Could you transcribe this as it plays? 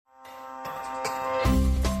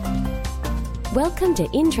Welcome to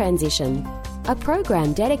In Transition, a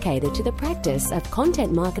program dedicated to the practice of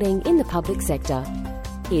content marketing in the public sector.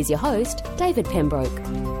 Here's your host, David Pembroke.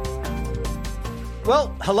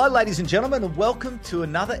 Well, hello, ladies and gentlemen, and welcome to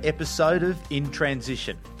another episode of In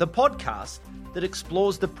Transition, the podcast that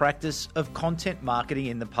explores the practice of content marketing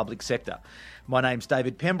in the public sector. My name's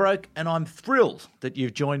David Pembroke, and I'm thrilled that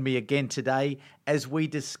you've joined me again today as we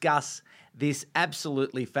discuss this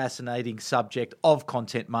absolutely fascinating subject of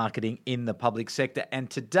content marketing in the public sector. And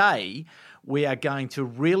today we are going to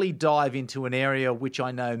really dive into an area which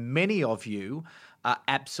I know many of you are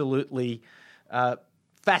absolutely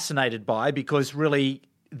fascinated by, because really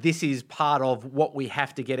this is part of what we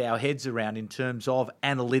have to get our heads around in terms of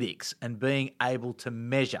analytics and being able to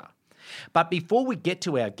measure. But before we get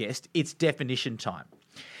to our guest, it's definition time.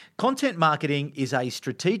 Content marketing is a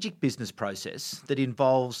strategic business process that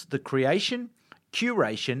involves the creation,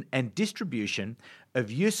 curation, and distribution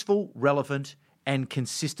of useful, relevant, and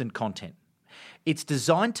consistent content. It's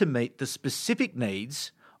designed to meet the specific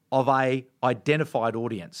needs of an identified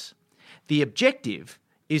audience. The objective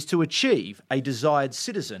is to achieve a desired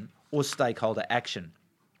citizen or stakeholder action.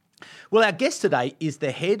 Well, our guest today is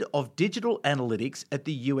the head of digital analytics at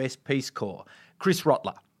the US Peace Corps, Chris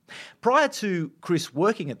Rottler. Prior to Chris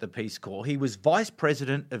working at the Peace Corps, he was Vice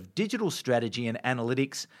President of Digital Strategy and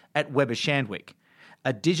Analytics at Weber Shandwick,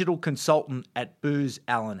 a digital consultant at Booz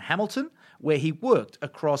Allen Hamilton, where he worked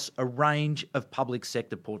across a range of public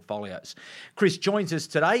sector portfolios. Chris joins us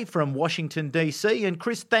today from Washington, DC. And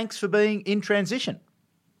Chris, thanks for being in transition.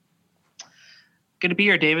 Good to be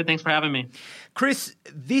here, David. Thanks for having me. Chris,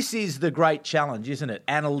 this is the great challenge, isn't it?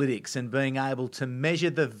 Analytics and being able to measure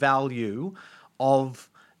the value of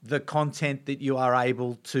the content that you are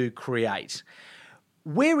able to create.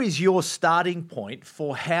 Where is your starting point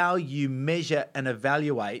for how you measure and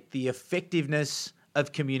evaluate the effectiveness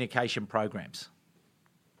of communication programs?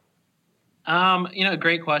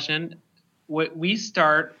 Great question. We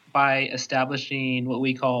start by establishing what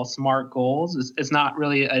we call SMART goals. It's not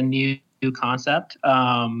really a new concept.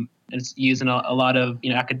 It's used in a lot of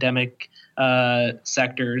academic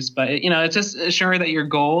sectors, but it's just ensuring that your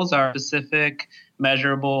goals are specific,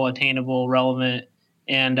 measurable, attainable, relevant,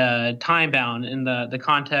 and time-bound in the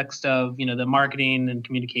context of the marketing and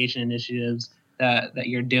communication initiatives that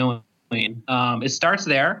you're doing. It starts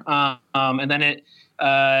there, and then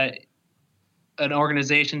an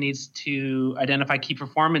organization needs to identify key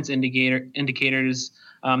performance indicators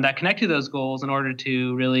that connect to those goals in order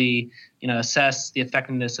to really assess the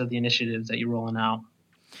effectiveness of the initiatives that you're rolling out.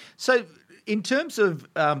 So, in terms of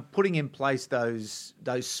putting in place those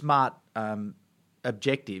SMART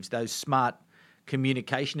objectives, those SMART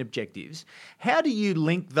communication objectives, how do you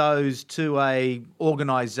link those to a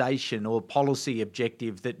organisation or policy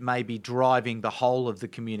objective that may be driving the whole of the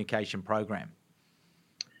communication program?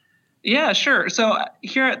 Yeah, sure. So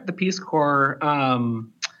here at the Peace Corps,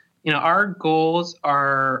 our goals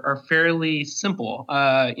are fairly simple.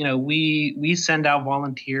 We send out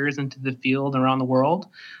volunteers into the field around the world.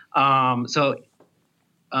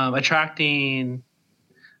 Attracting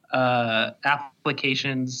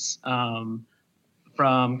applications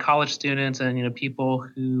from college students and people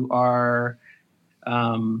who are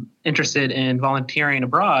interested in volunteering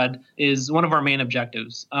abroad is one of our main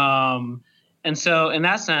objectives. And so, in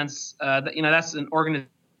that sense, that's an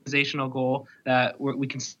organizational goal that we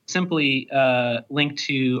can simply link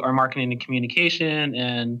to our marketing and communication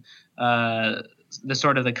and the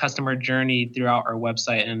sort of the customer journey throughout our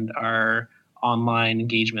website and our online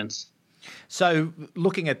engagements. So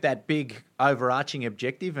looking at that big overarching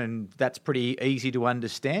objective, and that's pretty easy to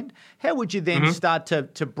understand, how would you then start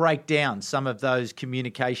to break down some of those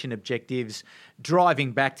communication objectives,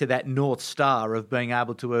 driving back to that North Star of being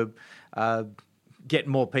able to get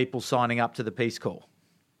more people signing up to the Peace Corps?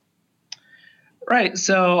 Right.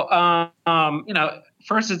 So,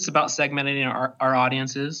 first it's about segmenting our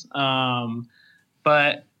audiences,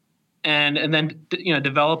 and then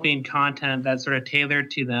developing content that's sort of tailored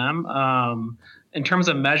to them. In terms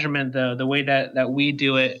of measurement, the way that we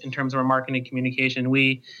do it in terms of our marketing and communication,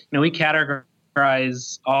 we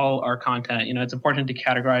categorize all our content. It's important to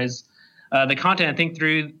categorize the content and think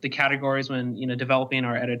through the categories when developing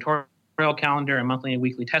our editorial calendar and monthly and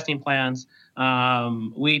weekly testing plans.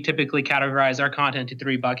 We typically categorize our content into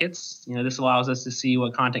 3 buckets. This allows us to see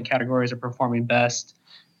what content categories are performing best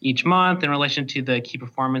each month in relation to the key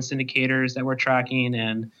performance indicators that we're tracking,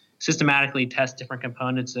 and systematically test different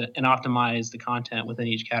components and optimize the content within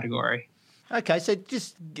each category. Okay, so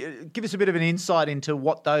just give us a bit of an insight into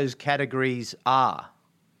what those categories are.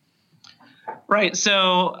 Right.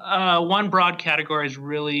 So one broad category is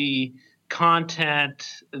really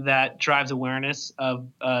content that drives awareness of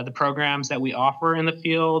the programs that we offer in the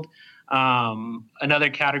field. Another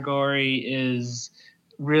category is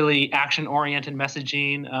really action-oriented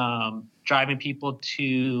messaging, driving people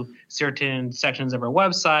to certain sections of our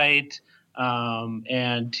website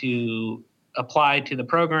and to apply to the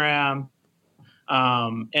program.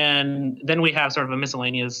 And then we have sort of a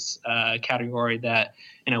miscellaneous category that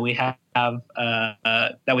we have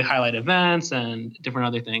that we highlight events and different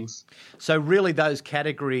other things. So really, those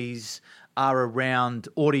categories are around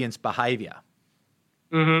audience behaviour.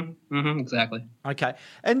 Exactly. Okay.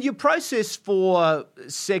 And your process for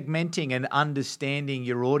segmenting and understanding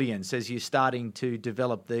your audience as you're starting to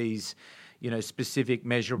develop these, specific,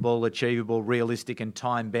 measurable, achievable, realistic, and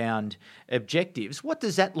time-bound objectives, what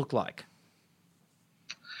does that look like?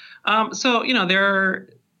 So there are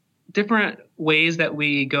different ways that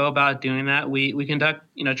we go about doing that. We conduct,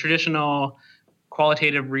 traditional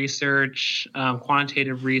qualitative research,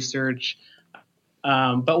 quantitative research.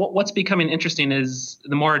 But what's becoming interesting is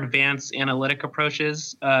the more advanced analytic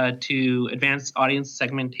approaches to advanced audience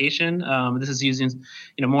segmentation. This is using,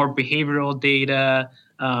 more behavioral data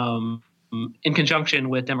in conjunction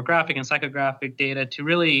with demographic and psychographic data to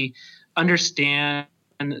really understand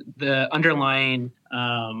the underlying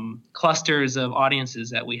clusters of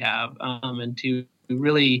audiences that we have, and to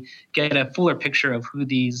really get a fuller picture of who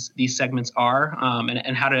these segments are,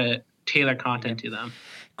 and how to tailor content to them.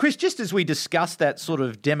 Chris, just as we discussed that sort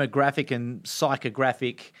of demographic and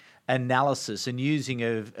psychographic analysis and using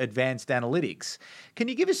of advanced analytics, can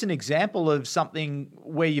you give us an example of something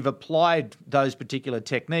where you've applied those particular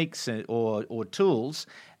techniques or tools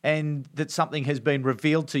and that something has been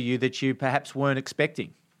revealed to you that you perhaps weren't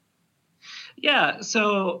expecting? Yeah,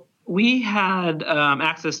 so we had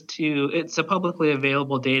access to, it's a publicly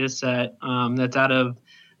available data set that's out of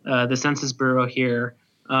the Census Bureau here.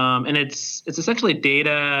 And it's essentially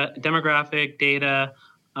demographic data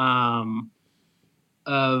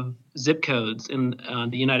of zip codes in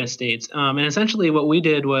the United States. And essentially what we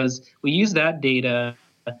did was we used that data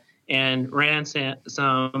and ran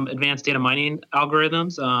some advanced data mining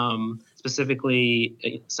algorithms,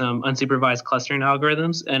 specifically some unsupervised clustering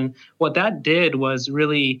algorithms. And what that did was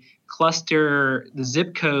really cluster the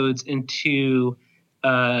zip codes into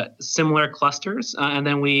similar clusters, and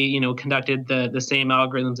then we, conducted the same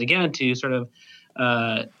algorithms again to sort of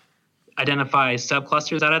identify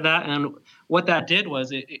subclusters out of that. And what that did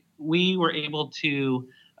was we were able to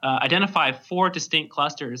identify 4 distinct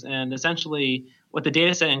clusters, and essentially what the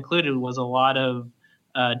data set included was a lot of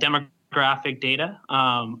demographic data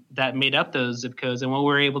that made up those zip codes. And what we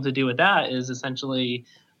were able to do with that is essentially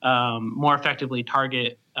more effectively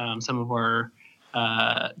target some of our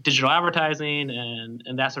digital advertising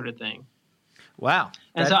and that sort of thing. Wow.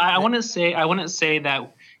 And so I wouldn't say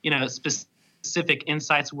that, specific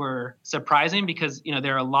insights were surprising because,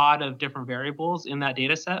 there are a lot of different variables in that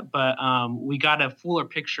data set, but we got a fuller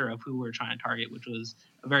picture of who we're trying to target, which was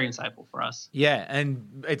very insightful for us. Yeah.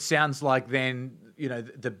 And it sounds like then,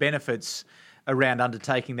 the benefits around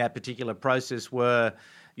undertaking that particular process were,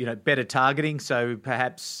 better targeting. So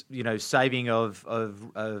perhaps, saving of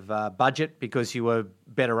budget because you were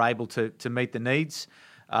better able to meet the needs,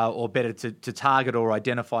 or better to target or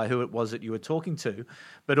identify who it was that you were talking to,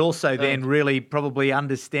 but also then really probably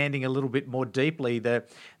understanding a little bit more deeply the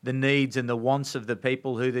needs and the wants of the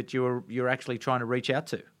people that you're actually trying to reach out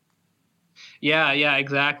to. Yeah,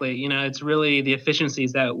 exactly. It's really the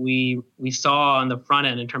efficiencies that we saw on the front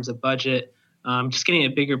end in terms of budget. Just getting a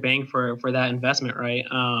bigger bang for that investment, right?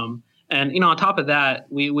 And on top of that,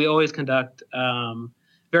 we always conduct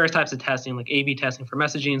various types of testing, like A/B testing for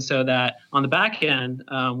messaging, so that on the back end,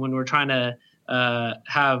 when we're trying to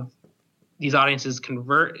have these audiences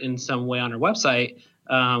convert in some way on our website,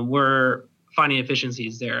 we're finding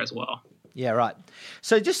efficiencies there as well. Yeah, right.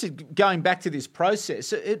 So just going back to this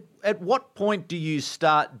process, at what point do you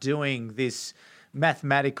start doing this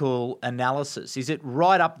mathematical analysis? Is it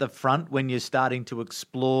right up the front when you're starting to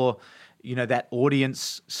explore, that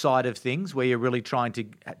audience side of things where you're really trying to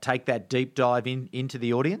take that deep dive into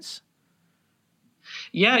the audience?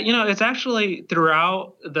 Yeah, it's actually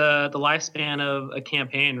throughout the lifespan of a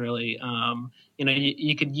campaign, really.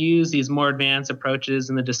 You could use these more advanced approaches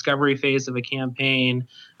in the discovery phase of a campaign.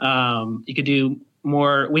 You could do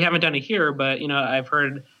more. We haven't done it here, but, I've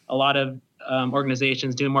heard a lot of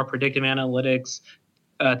organizations doing more predictive analytics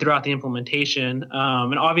throughout the implementation.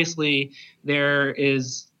 And obviously there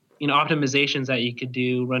is, optimizations that you could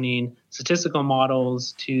do running statistical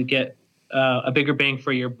models to get a bigger bang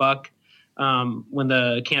for your buck when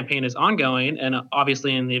the campaign is ongoing, and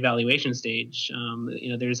obviously in the evaluation stage.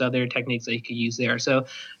 There's other techniques that you could use there. So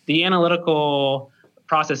the analytical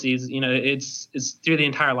processes, it's through the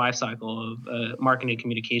entire life cycle of a marketing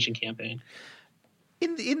communication campaign.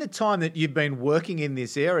 In the time that you've been working in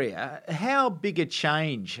this area, how big a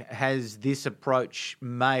change has this approach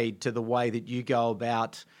made to the way that you go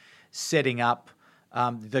about setting up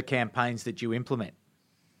the campaigns that you implement?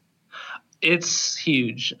 It's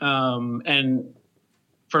huge. And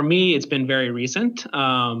for me, it's been very recent.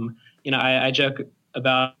 I joke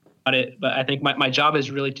about it, but I think my job is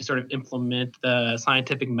really to sort of implement the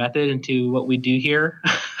scientific method into what we do here.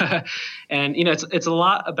 And, it's a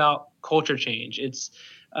lot about culture change. It's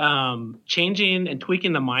changing and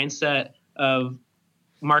tweaking the mindset of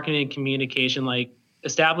marketing and communication, like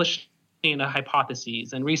establishing a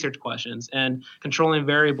hypotheses and research questions and controlling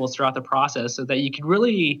variables throughout the process so that you can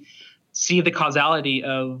really see the causality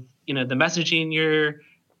of, the messaging you're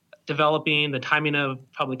developing, the timing of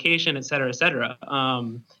publication, et cetera, et cetera.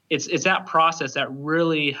 It's that process that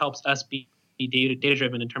really helps us be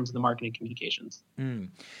data-driven in terms of the marketing communications.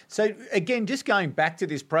 So again, just going back to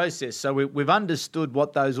this process, so we've understood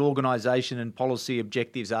what those organisation and policy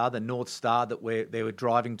objectives are, the North Star that they were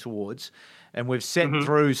driving towards, and we've set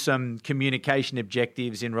through some communication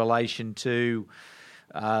objectives in relation to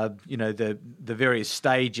the various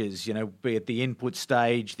stages, be it the input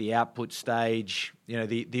stage, the output stage,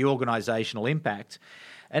 the organisational impact.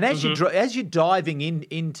 And as you're diving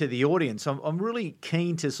into the audience, I'm really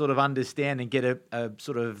keen to sort of understand and get a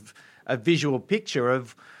sort of a visual picture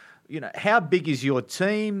of, how big is your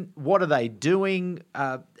team? What are they doing?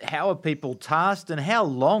 How are people tasked? And how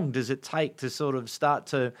long does it take to sort of start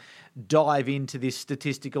to dive into this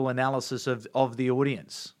statistical analysis of the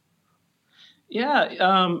audience?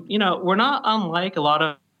 Yeah, we're not unlike a lot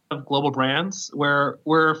of global brands where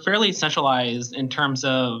we're fairly centralized in terms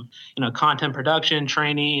of, content production,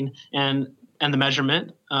 training, and the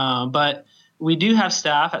measurement. But we do have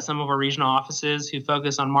staff at some of our regional offices who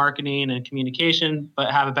focus on marketing and communication,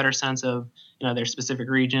 but have a better sense of, their specific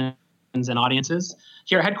regions and audiences.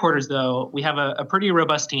 Here at headquarters, though, we have a pretty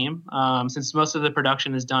robust team since most of the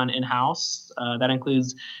production is done in-house. That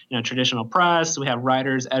includes, traditional press. We have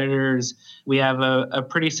writers, editors. We have a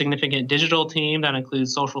pretty significant digital team that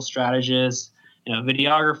includes social strategists,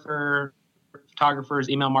 videographer, photographers,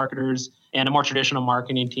 email marketers, and a more traditional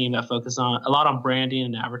marketing team that focus a lot on branding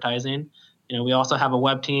and advertising. We also have a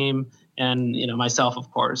web team and, myself,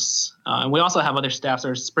 of course. And we also have other staffs that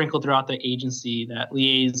are sprinkled throughout the agency that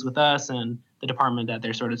liaise with us and the department that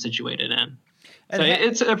they're sort of situated in. And so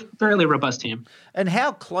it's a fairly robust team. And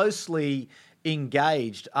how closely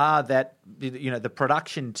engaged are the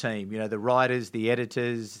production team, the writers, the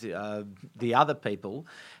editors, the other people?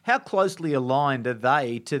 How closely aligned are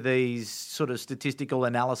they to these sort of statistical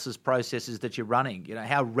analysis processes that you're running?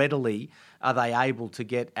 How readily are they able to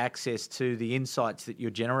get access to the insights that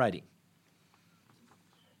you're generating?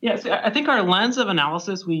 Yes, I think our lens of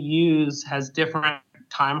analysis we use has different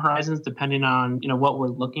time horizons depending on what we're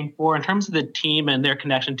looking for. In terms of the team and their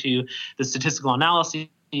connection to the statistical analyses,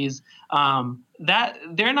 that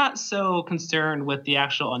they're not so concerned with the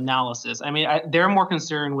actual analysis. I mean, they're more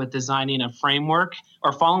concerned with designing a framework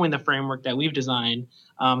or following the framework that we've designed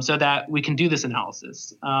so that we can do this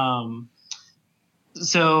analysis. But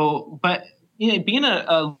being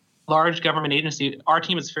a large government agency, our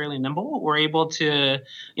team is fairly nimble. We're able to,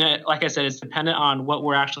 like I said, it's dependent on what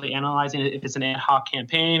we're actually analyzing, if it's an ad hoc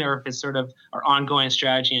campaign or if it's sort of our ongoing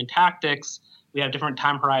strategy and tactics. We have different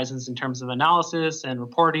time horizons in terms of analysis and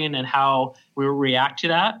reporting and how we react to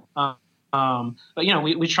that. But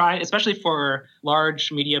we try, especially for large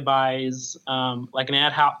media buys, like an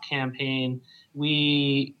ad hoc campaign,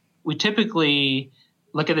 we typically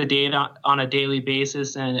look at the data on a daily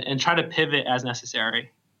basis and try to pivot as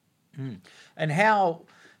necessary. And how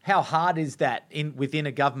hard is that within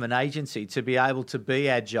a government agency to be able to be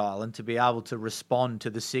agile and to be able to respond to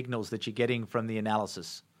the signals that you're getting from the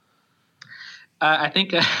analysis? I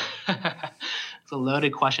think it's a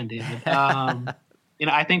loaded question, David.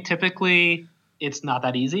 I think typically it's not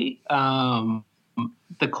that easy. The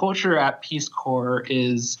culture at Peace Corps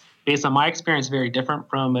is, based on my experience, very different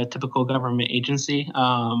from a typical government agency.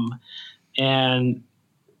 And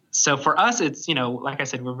so for us, it's, like I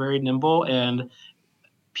said, we're very nimble and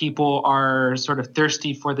people are sort of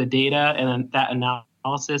thirsty for the data and that analysis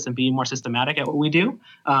and being more systematic at what we do.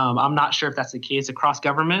 I'm not sure if that's the case across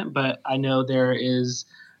government, but I know there is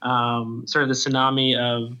sort of the tsunami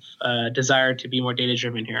of desire to be more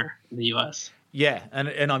data-driven here in the U.S. Yeah,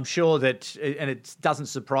 and I'm sure that, and it doesn't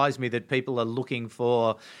surprise me that people are looking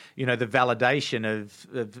for, the validation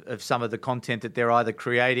of some of the content that they're either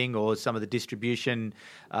creating or some of the distribution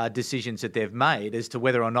decisions that they've made as to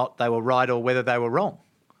whether or not they were right or whether they were wrong.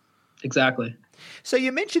 Exactly. So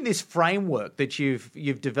you mentioned this framework that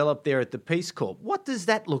you've developed there at the Peace Corps. What does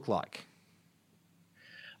that look like?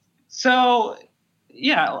 So,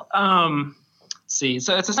 yeah, let's see.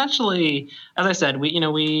 So it's essentially, as I said,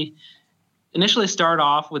 we initially start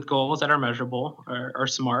off with goals that are measurable or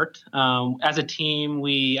SMART. As a team,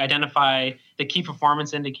 we identify the key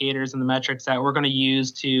performance indicators and the metrics that we're going to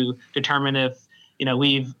use to determine if,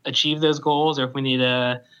 we've achieved those goals or if we need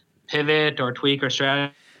to pivot or tweak our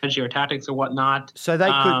strategy or tactics or whatnot. So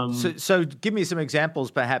they could. So give me some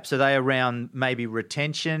examples, perhaps. Are they around maybe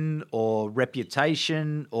retention or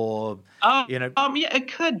reputation or Yeah,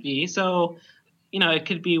 it could be. So. It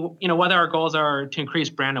could be, whether our goals are to increase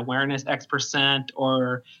brand awareness X%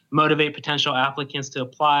 or motivate potential applicants to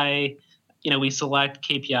apply. We select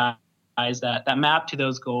KPIs that map to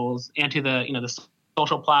those goals and to the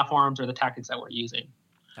social platforms or the tactics that we're using.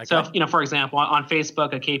 Okay. So, for example, on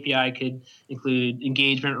Facebook, a KPI could include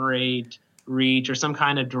engagement rate, reach, or some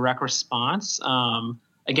kind of direct response.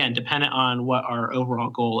 Again, dependent on what our overall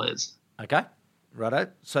goal is. Okay,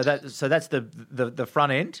 righto. So that's the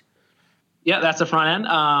front end. Yeah, that's the front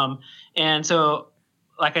end. And so,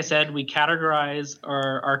 like I said, we categorize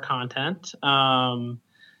our content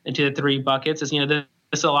into the three buckets.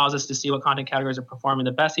 This allows us to see what content categories are performing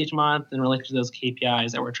the best each month in relation to those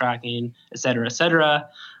KPIs that we're tracking, et cetera, et cetera.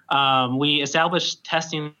 We establish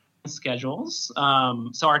testing schedules.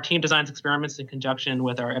 So our team designs experiments in conjunction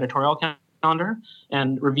with our editorial calendar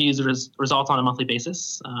and reviews the results on a monthly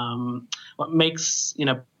basis. What makes,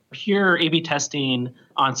 pure A/B testing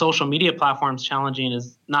on social media platforms challenging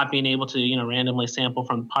is not being able to, randomly sample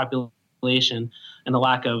from the population and the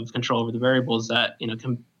lack of control over the variables that,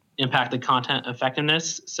 can impact the content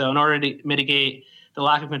effectiveness. So in order to mitigate the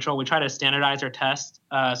lack of control, we try to standardize our test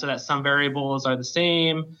so that some variables are the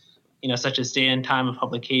same, such as day and time of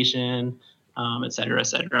publication, et cetera, et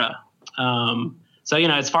cetera. So,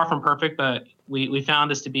 it's far from perfect, but we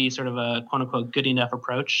found this to be sort of a quote unquote good enough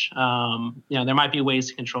approach. There might be ways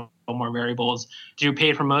to control more variables through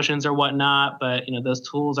paid promotions or whatnot, but, those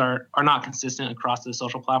tools are not consistent across the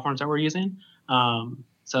social platforms that we're using.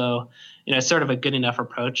 So, it's sort of a good enough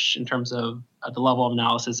approach in terms of the level of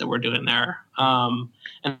analysis that we're doing there. And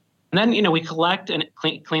then, we collect and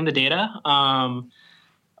clean the data. On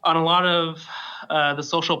a lot of the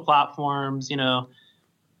social platforms,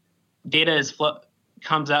 data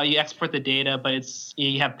comes out, you export the data, but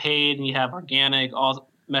you have paid and you have organic all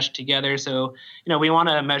meshed together. So, we want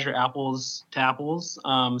to measure apples to apples.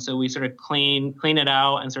 So we sort of clean it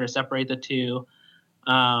out and sort of separate the two.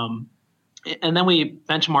 And then we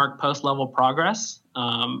benchmark post-level progress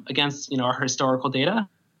against, our historical data.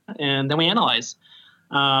 And then we analyze.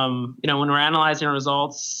 When we're analyzing our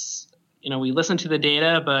results, we listen to the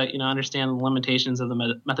data, but, understand the limitations of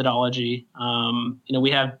the methodology. We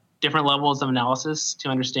have different levels of analysis to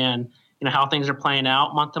understand, how things are playing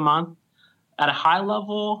out month to month. At a high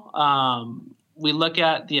level, we look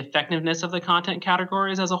at the effectiveness of the content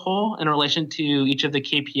categories as a whole in relation to each of the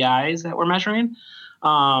KPIs that we're measuring.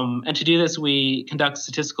 And to do this, we conduct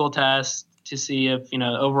statistical tests to see if,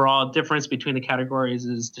 overall difference between the categories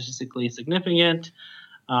is statistically significant.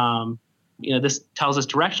 This tells us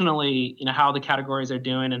directionally, how the categories are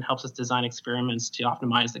doing and helps us design experiments to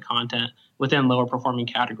optimize the content within lower performing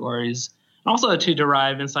categories, and also to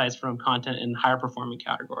derive insights from content in higher performing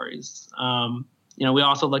categories. We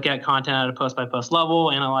also look at content at a post by post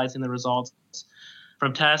level, analyzing the results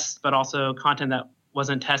from tests, but also content that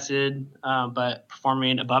wasn't tested but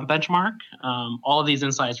performing above benchmark. All of these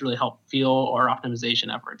insights really help fuel our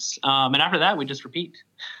optimization efforts. And after that, we just repeat.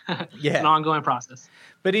 It's an ongoing process.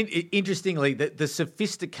 But interestingly, the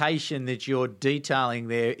sophistication that you're detailing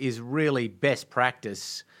there is really best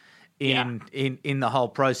practice in the whole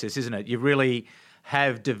process, isn't it? You really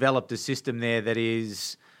have developed a system there that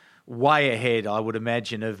is way ahead, I would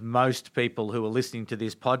imagine, of most people who are listening to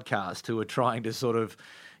this podcast who are trying to sort of,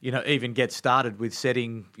 even get started with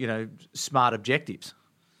setting, smart objectives.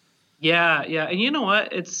 Yeah. And you know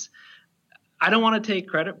what? I don't want to take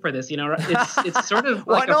credit for this. It's sort of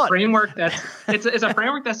like a framework it's a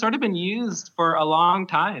framework that's sort of been used for a long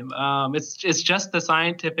time. It's just the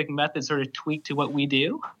scientific method sort of tweaked to what we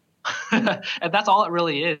do. And that's all it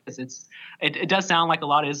really is. It does sound like a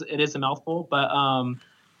lot. It is a mouthful, but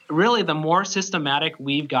really the more systematic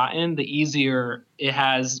we've gotten, the easier it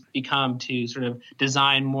has become to sort of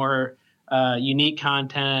design more unique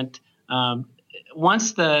content.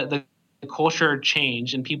 Once the culture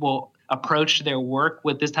changed and people approached their work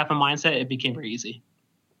with this type of mindset, it became very easy.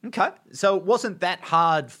 Okay. So it wasn't that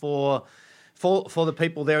hard for the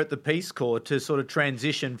people there at the Peace Corps to sort of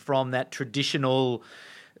transition from that traditional,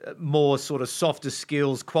 more sort of softer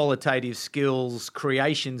skills, qualitative skills,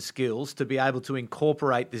 creation skills, to be able to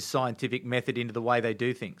incorporate this scientific method into the way they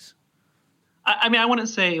do things? I mean, I wouldn't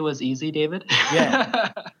say it was easy, David.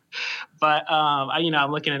 Yeah. But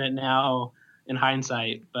I'm looking at it now in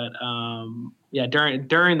hindsight. But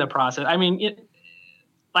during the process, I mean,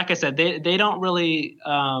 like I said, they don't really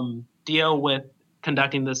deal with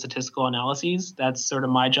conducting the statistical analyses. That's sort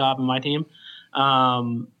of my job and my team.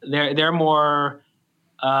 They're more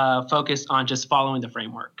focused on just following the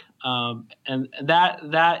framework, and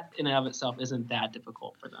that in and of itself isn't that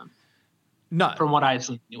difficult for them. No. From what I've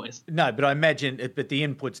seen anyways. No, but I imagine but the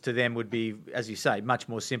inputs to them would be, as you say, much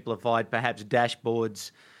more simplified, perhaps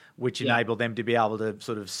dashboards which enable them to be able to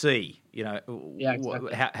sort of see,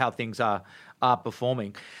 exactly. how things are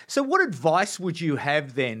performing. So what advice would you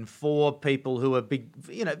have then for people who are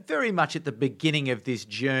very much at the beginning of this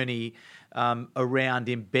journey around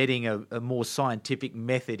embedding a more scientific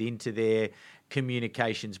method into their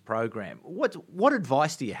communications program? What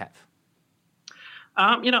advice do you have?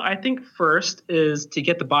 I think first is to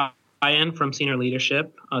get the buy-in from senior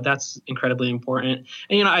leadership. That's incredibly important.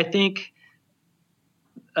 And, I think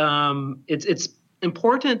it's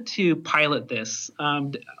important to pilot this.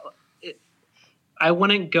 I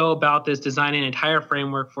wouldn't go about this designing an entire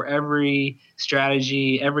framework for every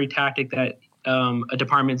strategy, every tactic that a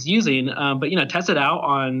department's using, but, test it out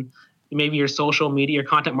on maybe your social media, your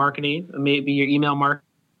content marketing, maybe your email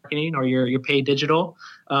marketing or your paid digital.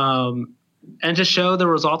 And to show the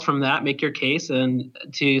results from that, make your case, and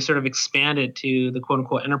to sort of expand it to the quote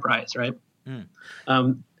unquote enterprise, right?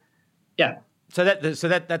 Yeah. So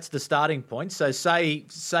that's the starting point. So say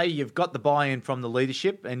you've got the buy-in from the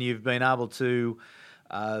leadership and you've been able to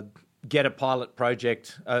get a pilot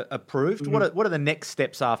project approved. Mm-hmm. What are the next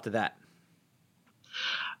steps after that?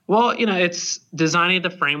 Well, it's designing the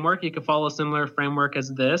framework. You can follow a similar framework as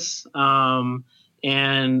this,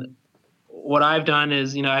 and what I've done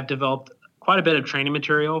is I've developed quite a bit of training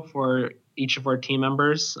material for each of our team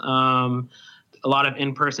members, a lot of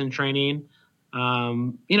in-person training,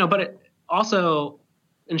 but also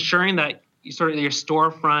ensuring that sort of your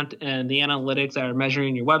storefront and the analytics that are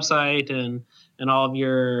measuring your website and all of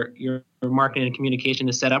your marketing and communication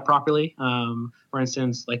is set up properly. For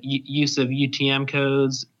instance, like use of UTM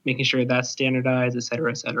codes, making sure that's standardized, et cetera,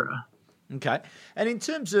 et cetera. Okay. And in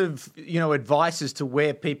terms of, advice as to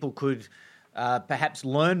where people could perhaps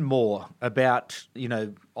learn more about,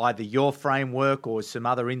 either your framework or some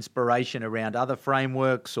other inspiration around other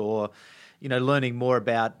frameworks, or, learning more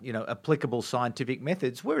about, applicable scientific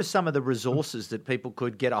methods, where are some of the resources that people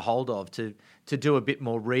could get a hold of to do a bit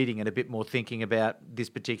more reading and a bit more thinking about this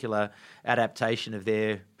particular adaptation of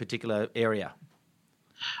their particular area?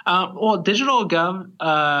 Well, Digital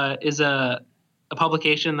Gov is a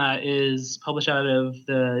publication that is published out of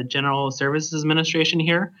the General Services Administration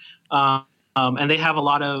here. And they have a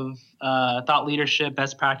lot of thought leadership,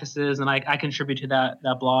 best practices, and I contribute to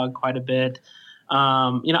that blog quite a bit.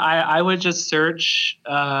 I would just search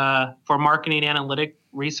for marketing analytic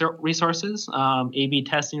resources, A/B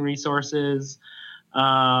testing resources,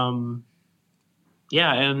 and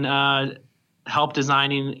help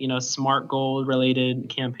designing SMART goal related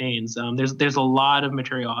campaigns. There's a lot of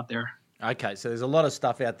material out there. Okay, so there's a lot of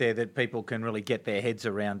stuff out there that people can really get their heads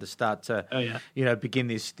around to start to, begin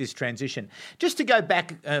this transition. Just to go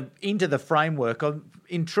back into the framework, I'm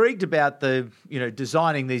intrigued about the,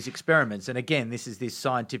 designing these experiments. And again, this is this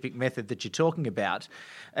scientific method that you're talking about,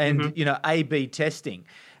 and A/B testing.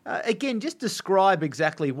 Again, just describe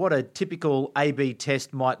exactly what a typical A/B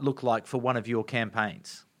test might look like for one of your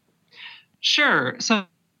campaigns. Sure. So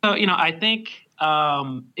I think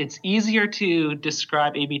it's easier to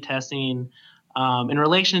describe A/B testing in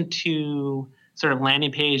relation to sort of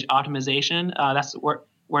landing page optimization. That's where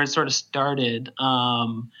it sort of started.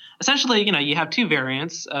 Essentially, you have two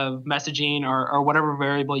variants of messaging or whatever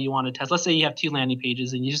variable you want to test. Let's say you have two landing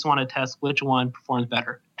pages and you just want to test which one performs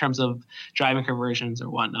better in terms of driving conversions or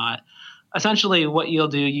whatnot. Essentially, what you'll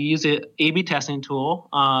do, you use an A/B testing tool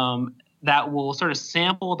that will sort of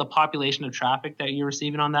sample the population of traffic that you're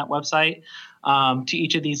receiving on that website to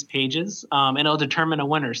each of these pages, and it'll determine a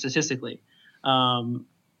winner statistically. And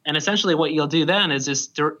essentially what you'll do then is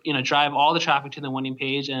just drive all the traffic to the winning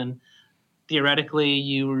page, and theoretically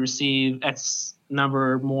you will receive X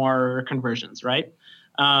number more conversions, right?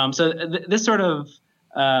 So this sort of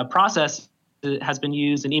process has been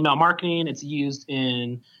used in email marketing. It's used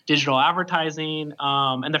in digital advertising.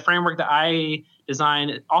 And the framework that I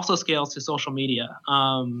designed also scales to social media.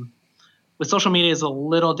 With social media is a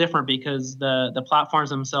little different because the platforms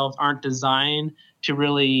themselves aren't designed to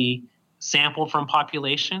really sample from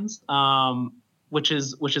populations, which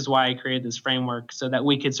is why I created this framework so that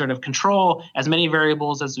we could sort of control as many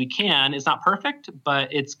variables as we can. It's not perfect,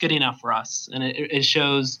 but it's good enough for us. And it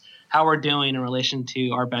shows how we're doing in relation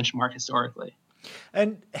to our benchmark historically.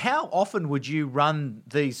 And how often would you run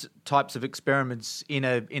these types of experiments in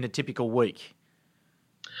a typical week?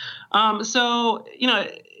 So,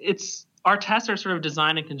 our tests are sort of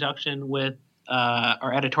designed in conjunction with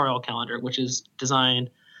our editorial calendar, which is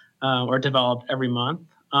designed or developed every month.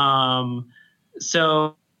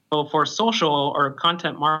 So for social or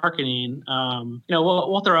content marketing,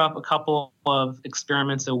 we'll throw up a couple of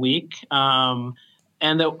experiments a week.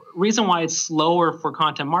 And the reason why it's slower for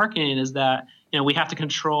content marketing is that we have to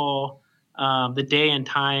control the day and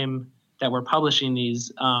time that we're publishing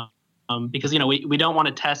these. Because we don't want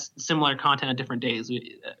to test similar content at different days.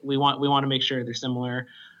 We want to make sure they're similar.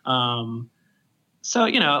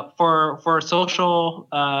 So for social,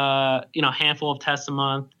 handful of tests a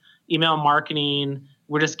month. Email marketing,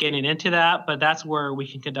 we're just getting into that, but that's where we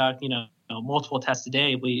can conduct multiple tests a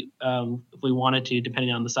day if we wanted to,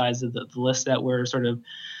 depending on the size of the list that we're sort of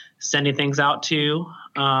sending things out to.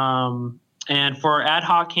 And for ad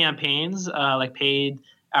hoc campaigns like paid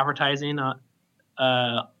advertising on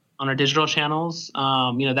our digital channels,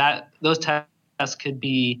 those tests could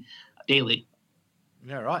be daily.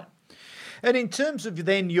 Yeah, right. And in terms of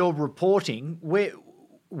then your reporting,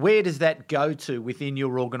 where does that go to within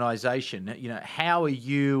your organisation? How are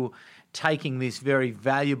you taking this very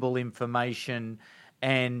valuable information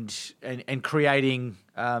and creating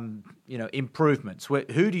improvements?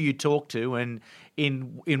 Who do you talk to, and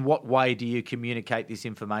in what way do you communicate this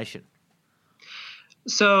information?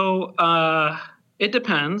 So it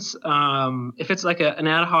depends. If it's like an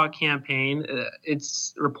ad hoc campaign,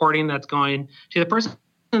 it's reporting that's going to the person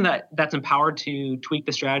that's empowered to tweak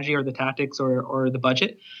the strategy or the tactics or the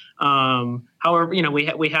budget. However,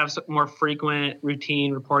 we have more frequent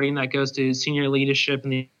routine reporting that goes to senior leadership in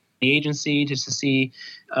the agency just to see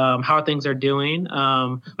how things are doing.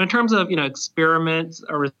 But in terms of experiments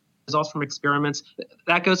or results from experiments,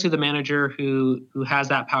 that goes to the manager who has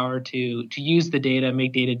that power to use the data,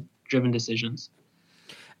 make data-driven decisions.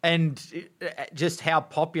 And just how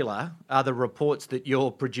popular are the reports that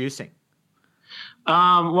you're producing?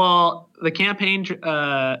 Well, the campaign,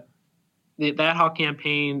 the ad hoc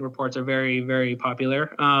campaign reports are very, very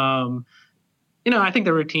popular. I think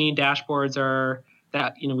the routine dashboards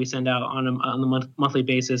that we send out on the monthly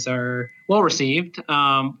basis are well received.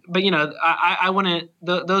 But I wouldn't.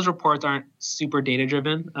 Those reports aren't super data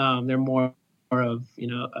driven. They're more of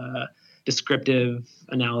descriptive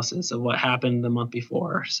analysis of what happened the month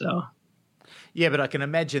before. So. Yeah, but I can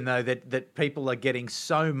imagine, though, that people are getting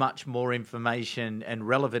so much more information and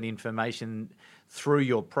relevant information through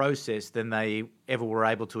your process than they ever were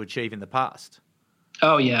able to achieve in the past.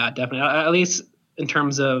 Oh, yeah, definitely. At least in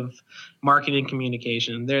terms of marketing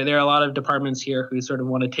communication. There are a lot of departments here who sort of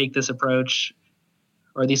want to take this approach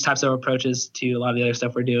or these types of approaches to a lot of the other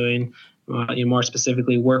stuff we're doing, more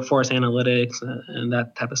specifically workforce analytics and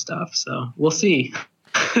that type of stuff. So we'll see.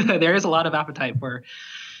 There is a lot of appetite for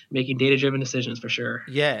making data-driven decisions for sure.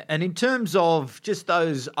 Yeah, and in terms of just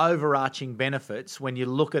those overarching benefits, when you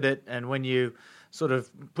look at it and when you sort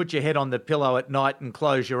of put your head on the pillow at night and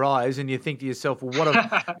close your eyes and you think to yourself, well,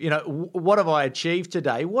 what have I achieved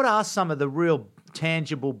today? What are some of the real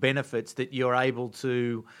tangible benefits that you're able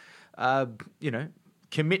to,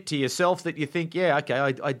 commit to yourself that you think, yeah, okay,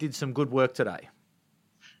 I did some good work today?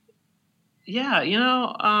 Yeah,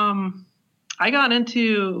 I got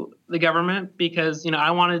into the government because,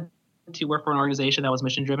 I wanted to work for an organization that was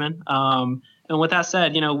mission driven. And with that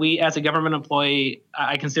said, we as a government employee,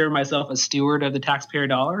 I consider myself a steward of the taxpayer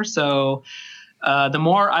dollar. So the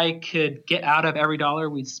more I could get out of every dollar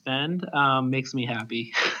we spend makes me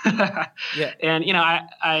happy. Yeah. And,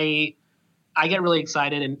 I get really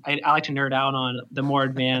excited and I like to nerd out on the more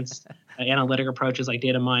advanced analytic approaches like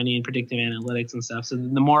data mining, predictive analytics and stuff. So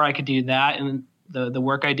the more I could do that and the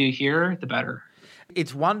work I do here, the better.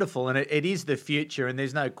 It's wonderful, and it is the future, and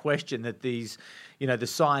there's no question that these, the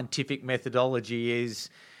scientific methodology is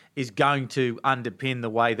going to underpin the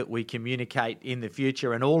way that we communicate in the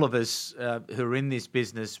future, and all of us who are in this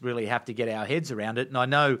business really have to get our heads around it. And I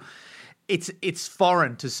know it's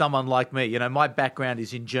foreign to someone like me. My background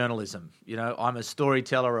is in journalism. I'm a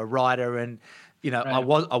storyteller, a writer, and right.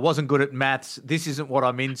 I wasn't good at maths. This isn't what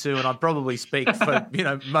I'm into, and I probably speak for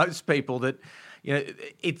most people that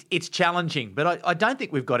it's challenging. But I don't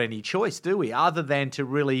think we've got any choice, do we, other than to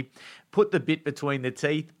really put the bit between the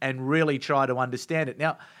teeth and really try to understand it.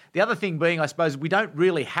 Now, the other thing being, I suppose, we don't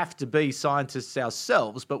really have to be scientists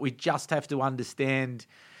ourselves, but we just have to understand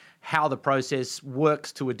how the process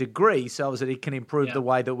works to a degree so that it can improve the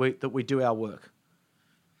way that we do our work.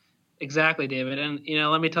 Exactly, David. And,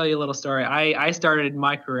 let me tell you a little story. I started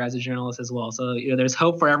my career as a journalist as well. So, there's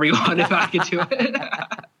hope for everyone if I could do it.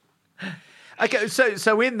 Okay.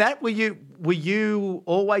 So in that, were you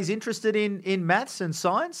always interested in maths and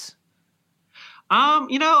science?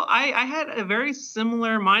 I had a very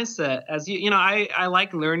similar mindset as I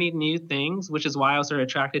like learning new things, which is why I was sort of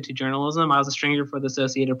attracted to journalism. I was a stringer for the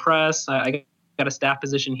Associated Press. I got a staff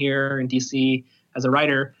position here in DC as a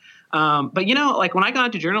writer. But when I got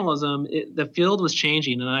into journalism, the field was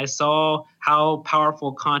changing, and I saw how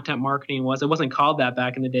powerful content marketing was. It wasn't called that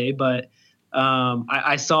back in the day, but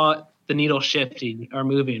I saw the needle shifting or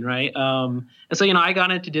moving, right? And so, I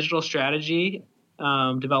got into digital strategy,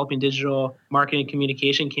 developing digital marketing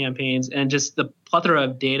communication campaigns, and just the plethora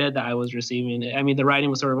of data that I was receiving. I mean, the writing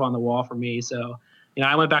was sort of on the wall for me. So,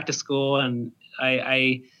 I went back to school and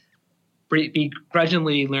I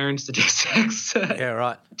begrudgingly learned statistics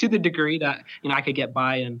to the degree that, I could get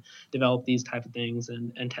by and develop these type of things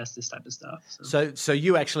and test this type of stuff. So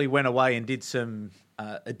you actually went away and did some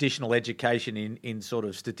additional education in sort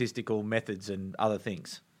of statistical methods and other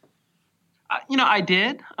things. I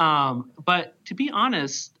did, but to be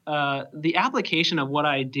honest, the application of what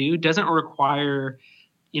I do doesn't require,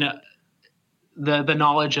 the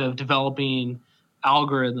knowledge of developing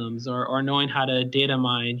algorithms or knowing how to data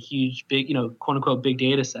mine huge, big, quote unquote, big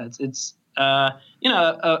data sets. It's, a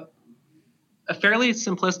fairly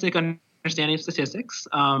simplistic understanding of statistics,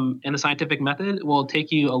 and the scientific method will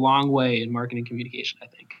take you a long way in marketing communication, I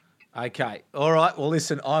think. Okay. All right. Well,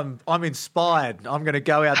 listen, I'm inspired. I'm going to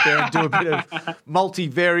go out there and do a bit of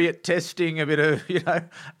multivariate testing, a bit of,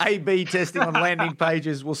 A/B testing on landing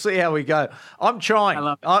pages. We'll see how we go. I'm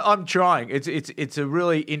trying. I'm trying. It's a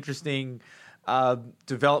really interesting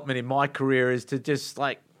development in my career is to just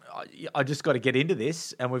I just got to get into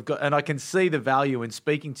this, and I can see the value in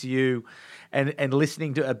speaking to you and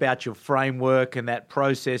listening about your framework and that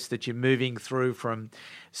process that you're moving through from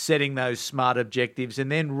setting those smart objectives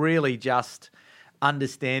and then really just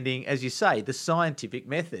understanding, as you say, the scientific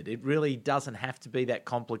method. It really doesn't have to be that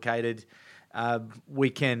complicated. We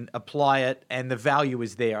can apply it and the value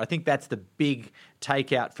is there. I think that's the big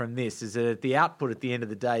takeout from this, is that the output at the end of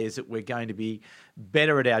the day is that we're going to be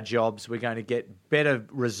better at our jobs, we're going to get better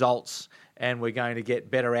results, and we're going to get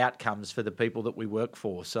better outcomes for the people that we work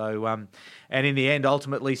for. So, and in the end,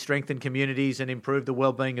 ultimately strengthen communities and improve the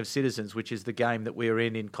well-being of citizens, which is the game that we're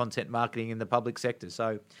in content marketing in the public sector.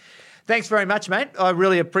 So thanks very much, mate. I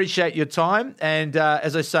really appreciate your time. And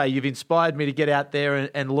as I say, you've inspired me to get out there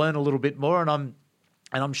and learn a little bit more. And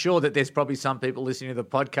I'm sure that there's probably some people listening to the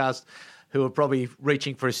podcast who are probably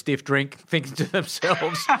reaching for a stiff drink, thinking to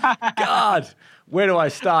themselves, God, where do I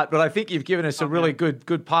start? But I think you've given us a really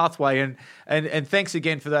good pathway. And thanks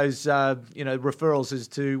again for those referrals as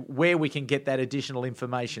to where we can get that additional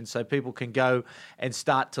information so people can go and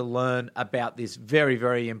start to learn about this very,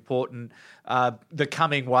 very important, the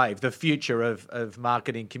coming wave, the future of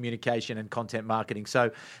marketing, communication and content marketing.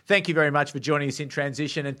 So thank you very much for joining us in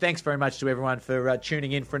Transition, and thanks very much to everyone for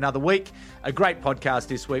tuning in for another week. A great podcast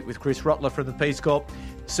this week with Chris Rottler from the Peace Corp.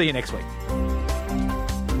 See you next week.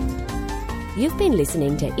 You've been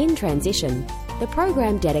listening to In Transition, the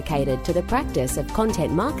program dedicated to the practice of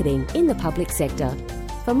content marketing in the public sector.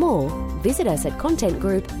 For more, visit us at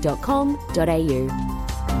contentgroup.com.au.